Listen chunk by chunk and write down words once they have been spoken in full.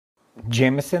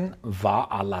Jameson va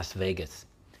a Las Vegas.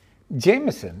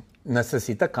 Jameson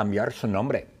necesita cambiar su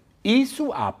nombre y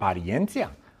su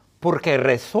apariencia porque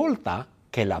resulta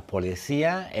que la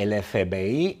policía, el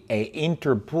FBI e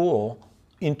Interpol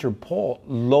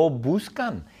lo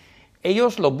buscan.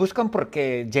 Ellos lo buscan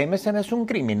porque Jameson es un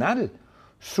criminal.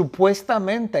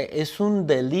 Supuestamente es un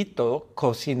delito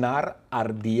cocinar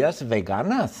ardillas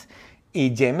veganas.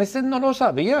 Y Jameson no lo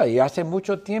sabía y hace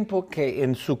mucho tiempo que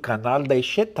en su canal de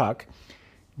Shit Talk,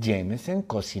 Jameson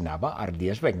cocinaba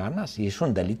ardillas veganas y es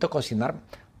un delito cocinar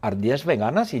ardillas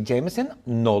veganas y Jameson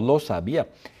no lo sabía.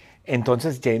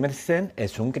 Entonces Jameson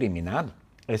es un criminal,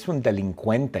 es un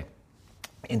delincuente.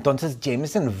 Entonces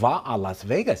Jameson va a Las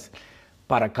Vegas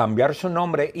para cambiar su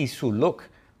nombre y su look,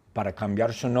 para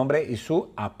cambiar su nombre y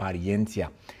su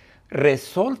apariencia.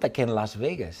 Resulta que en Las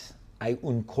Vegas hay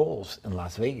un Kohl's en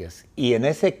Las Vegas y en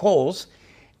ese Kohl's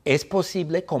es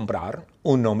posible comprar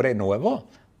un nombre nuevo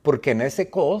porque en ese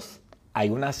Kohl's hay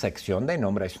una sección de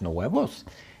nombres nuevos.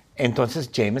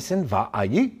 Entonces Jameson va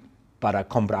allí para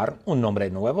comprar un nombre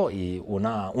nuevo y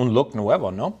un look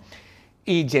nuevo, ¿no?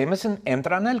 Y Jameson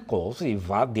entra en el Kohl's y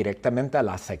va directamente a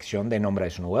la sección de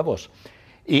nombres nuevos.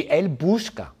 Y él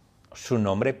busca su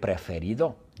nombre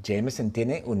preferido. Jameson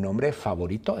tiene un nombre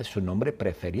favorito, es su nombre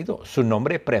preferido. Su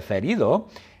nombre preferido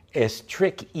es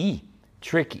Trick E.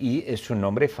 Trick E es su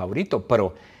nombre favorito,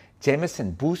 pero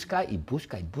Jameson busca y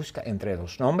busca y busca entre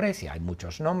los nombres, y hay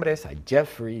muchos nombres, hay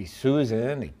Jeffrey, y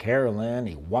Susan, y Carolyn,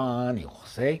 y Juan, y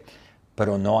José,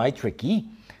 pero no hay Trick E.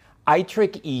 Hay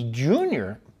Trick E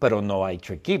Jr., pero no hay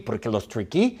Trick E, porque los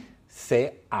Trick E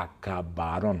se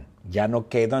acabaron, ya no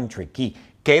quedan Trick E.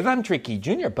 Quedan Trick E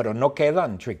Jr., pero no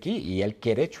quedan Trick E, y él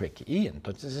quiere Trick E,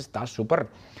 entonces está súper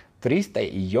triste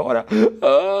y llora.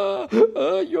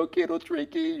 Yo quiero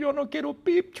Trick E, yo no quiero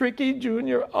Pip, Trick E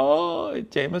Jr.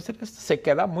 Jameson se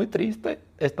queda muy triste,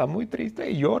 está muy triste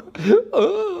y llora.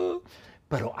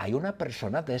 Pero hay una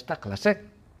persona de esta clase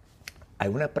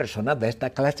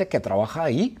que trabaja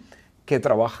ahí, que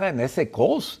trabaja en ese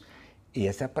Kohl's. Y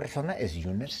esa persona es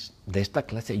Eunice, de esta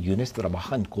clase. Eunice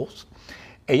trabaja en Kohl's.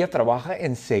 Ella trabaja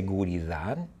en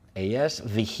seguridad, ella es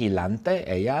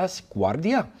vigilante, ella es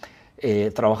guardia,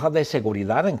 trabaja de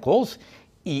seguridad en Kohl's.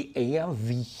 Y ella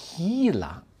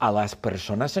vigila a las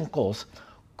personas en Kohl's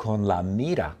con la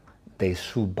mira de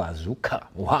su bazooka.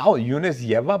 ¡Wow! Eunice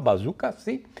lleva bazooka,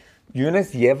 sí.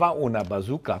 Eunice lleva una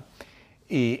bazooka.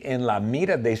 Y en la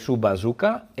mira de su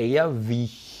bazooka, ella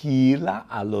vigila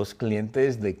a los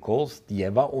clientes de Kohl's.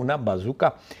 Lleva una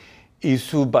bazooka. Y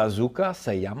su bazooka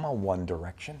se llama One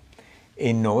Direction.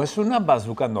 Y no es una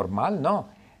bazooka normal, no.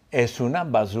 Es una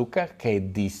bazooka que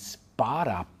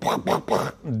dispara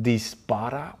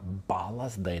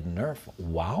balas de Nerf.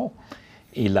 ¡Wow!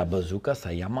 Y la bazooka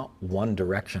se llama One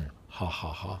Direction. Ja,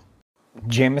 ja, ja.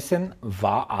 Jameson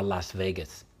va a Las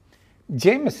Vegas.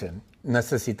 Jameson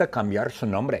necesita cambiar su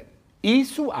nombre y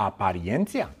su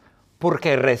apariencia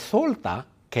porque resulta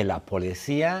que la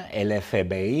policía, el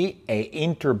FBI e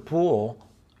Interpol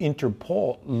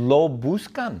lo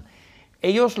buscan.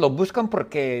 Ellos lo buscan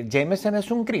porque Jameson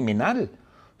es un criminal.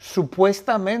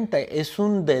 Supuestamente es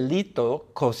un delito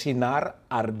cocinar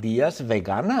ardillas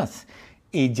veganas.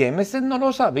 Y Jameson no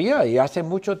lo sabía y hace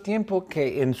mucho tiempo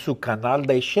que en su canal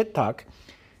de Shit Talk,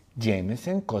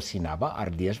 Jameson cocinaba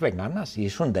ardillas veganas y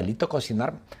es un delito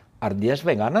cocinar ardillas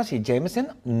veganas y Jameson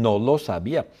no lo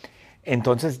sabía.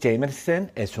 Entonces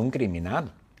Jameson es un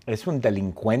criminal, es un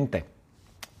delincuente.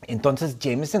 Entonces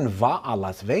Jameson va a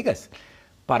Las Vegas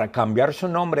para cambiar su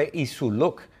nombre y su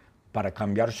look, para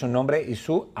cambiar su nombre y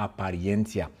su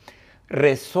apariencia.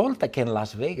 Resulta que en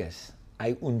Las Vegas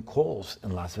hay un Kohl's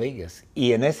en Las Vegas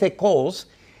y en ese Kohl's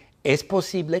es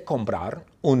posible comprar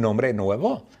un nombre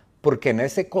nuevo porque en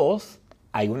ese Kohl's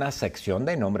hay una sección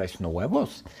de nombres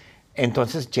nuevos.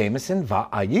 Entonces Jameson va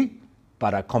allí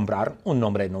para comprar un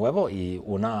nombre nuevo y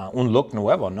un look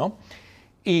nuevo, ¿no?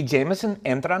 Y Jameson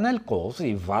entra en el Kohl's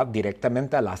y va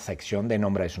directamente a la sección de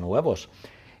nombres nuevos.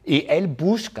 Y él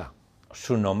busca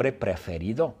su nombre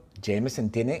preferido.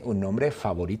 Jameson tiene un nombre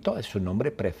favorito, es su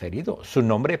nombre preferido. Su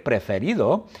nombre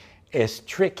preferido es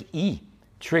Trick E.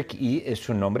 Trick E es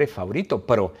su nombre favorito,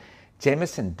 pero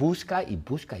Jameson busca y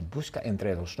busca y busca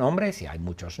entre los nombres, y hay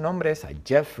muchos nombres, hay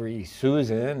Jeffrey, y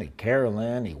Susan, y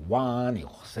Carolyn, y Juan, y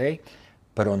José,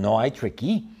 pero no hay Trick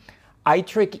E. Hay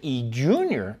Trick E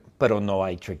Jr., pero no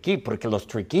hay Trick E, porque los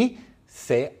Trick E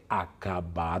se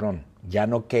acabaron, ya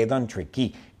no quedan Trick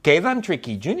E. Quedan Trick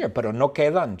E Jr., pero no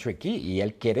quedan Trick E, y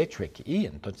él quiere Trick E,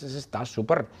 entonces está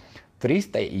súper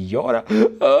triste y llora.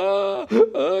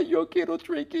 Yo quiero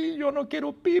Tricky, yo no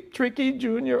quiero Pip, Tricky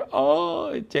Jr.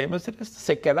 Jameson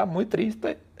se queda muy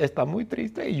triste, está muy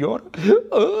triste y llora.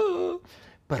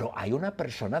 Pero hay una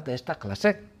persona de esta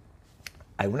clase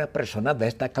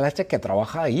que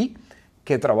trabaja ahí,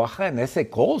 que trabaja en ese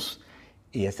course.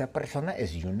 Y esa persona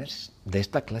es Eunice, de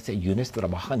esta clase. Eunice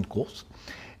trabaja en course.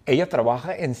 Ella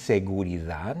trabaja en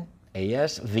seguridad, ella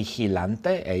es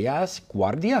vigilante, ella es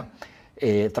guardia.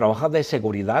 Trabaja de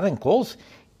seguridad en course.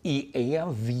 Y ella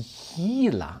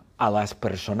vigila a las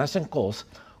personas en course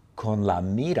con la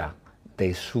mira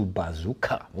de su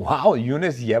bazooka. ¡Wow!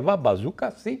 Eunice lleva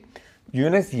bazooka, sí.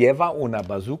 Eunice lleva una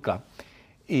bazooka.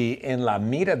 Y en la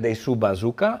mira de su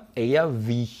bazooka, ella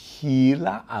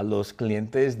vigila a los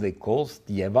clientes de Kohl's.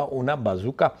 Lleva una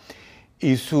bazooka.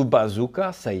 Y su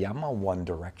bazooka se llama One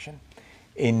Direction.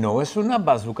 Y no es una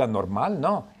bazooka normal,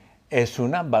 no. Es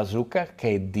una bazooka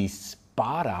que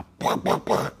dispara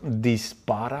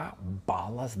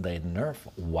balas de Nerf.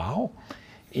 ¡Wow!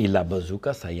 Y la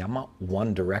bazooka se llama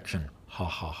One Direction. Ja,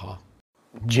 ja, ja.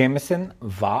 Jameson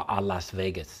va a Las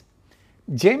Vegas.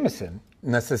 Jameson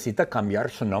necesita cambiar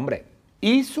su nombre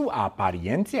y su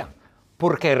apariencia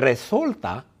porque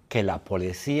resulta que la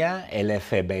policía, el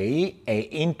FBI e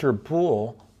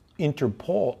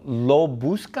Interpol lo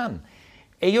buscan.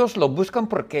 Ellos lo buscan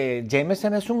porque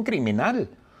Jameson es un criminal.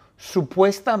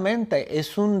 Supuestamente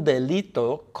es un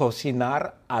delito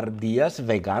cocinar ardillas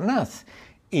veganas.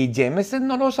 Y Jameson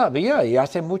no lo sabía y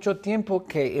hace mucho tiempo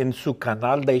que en su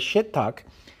canal de Shit Talk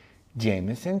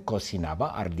Jameson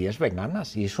cocinaba ardillas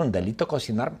veganas y es un delito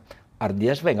cocinar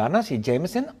ardillas veganas y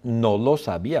Jameson no lo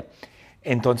sabía.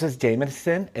 Entonces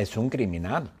Jameson es un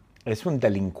criminal, es un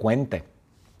delincuente.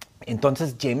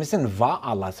 Entonces Jameson va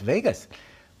a Las Vegas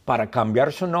para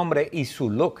cambiar su nombre y su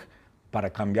look, para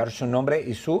cambiar su nombre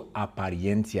y su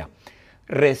apariencia.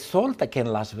 Resulta que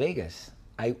en Las Vegas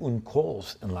hay un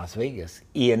Kohl's en Las Vegas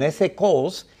y en ese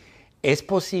Kohl's es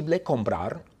posible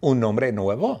comprar un nombre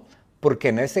nuevo. Porque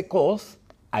en ese Kohl's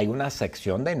hay una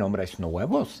sección de nombres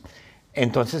nuevos.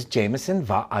 Entonces Jameson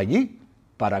va allí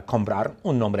para comprar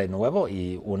un nombre nuevo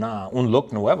y un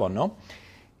look nuevo, ¿no?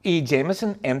 Y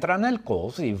Jameson entra en el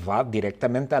Kohl's y va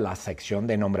directamente a la sección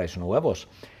de nombres nuevos.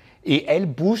 Y él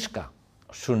busca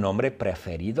su nombre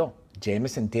preferido.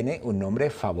 Jameson tiene un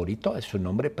nombre favorito, es su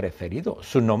nombre preferido.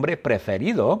 Su nombre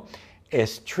preferido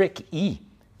es Trick E.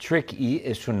 Trick E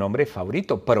es su nombre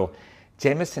favorito, pero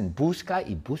Jameson busca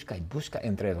y busca y busca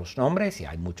entre los nombres, y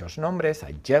hay muchos nombres,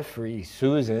 hay Jeffrey, y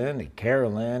Susan, y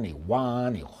Carolyn, y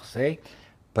Juan, y José,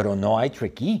 pero no hay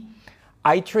Trick E.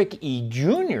 Hay Trick E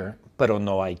Jr., pero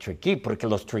no hay Trick E, porque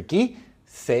los Trick E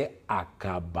se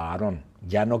acabaron,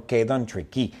 ya no quedan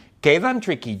Trick E. Quedan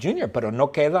Trick E Jr., pero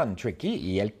no quedan Trick E,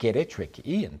 y él quiere Trick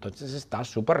E, entonces está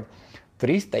súper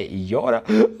triste y llora.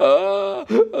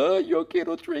 Yo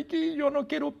quiero Tricky, yo no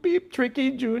quiero Pip,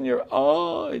 Tricky Jr.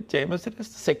 Jameson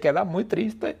se queda muy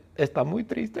triste, está muy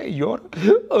triste y llora.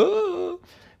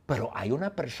 Pero hay una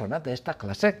persona de esta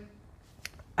clase,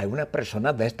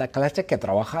 que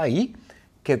trabaja ahí,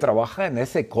 que trabaja en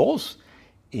ese Kohl's.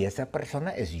 Y esa persona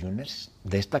es Eunice,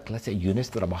 de esta clase. Eunice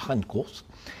trabaja en Kohl's.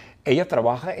 Ella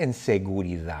trabaja en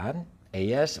seguridad,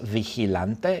 ella es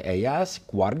vigilante, ella es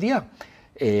guardia.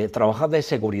 Trabaja de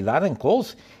seguridad en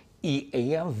Kohl's y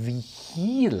ella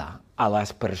vigila a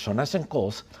las personas en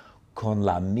Kohl's con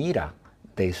la mira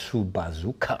de su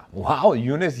bazooka. ¡Wow!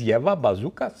 Eunice lleva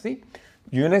bazooka, sí.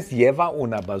 Eunice lleva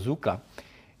una bazooka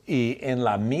y en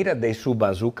la mira de su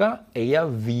bazooka ella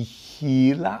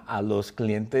vigila a los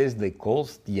clientes de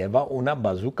Kohl's. Lleva una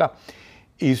bazooka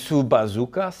y su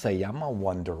bazooka se llama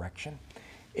One Direction.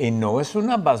 Y no es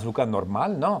una bazooka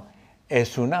normal, no.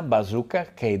 Es una bazooka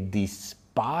que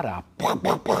dispara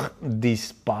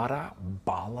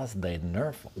balas de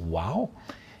Nerf. ¡Wow!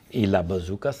 Y la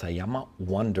bazooka se llama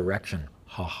One Direction.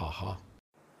 Ha, ha, ha.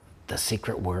 The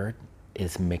secret word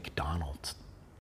is McDonald's.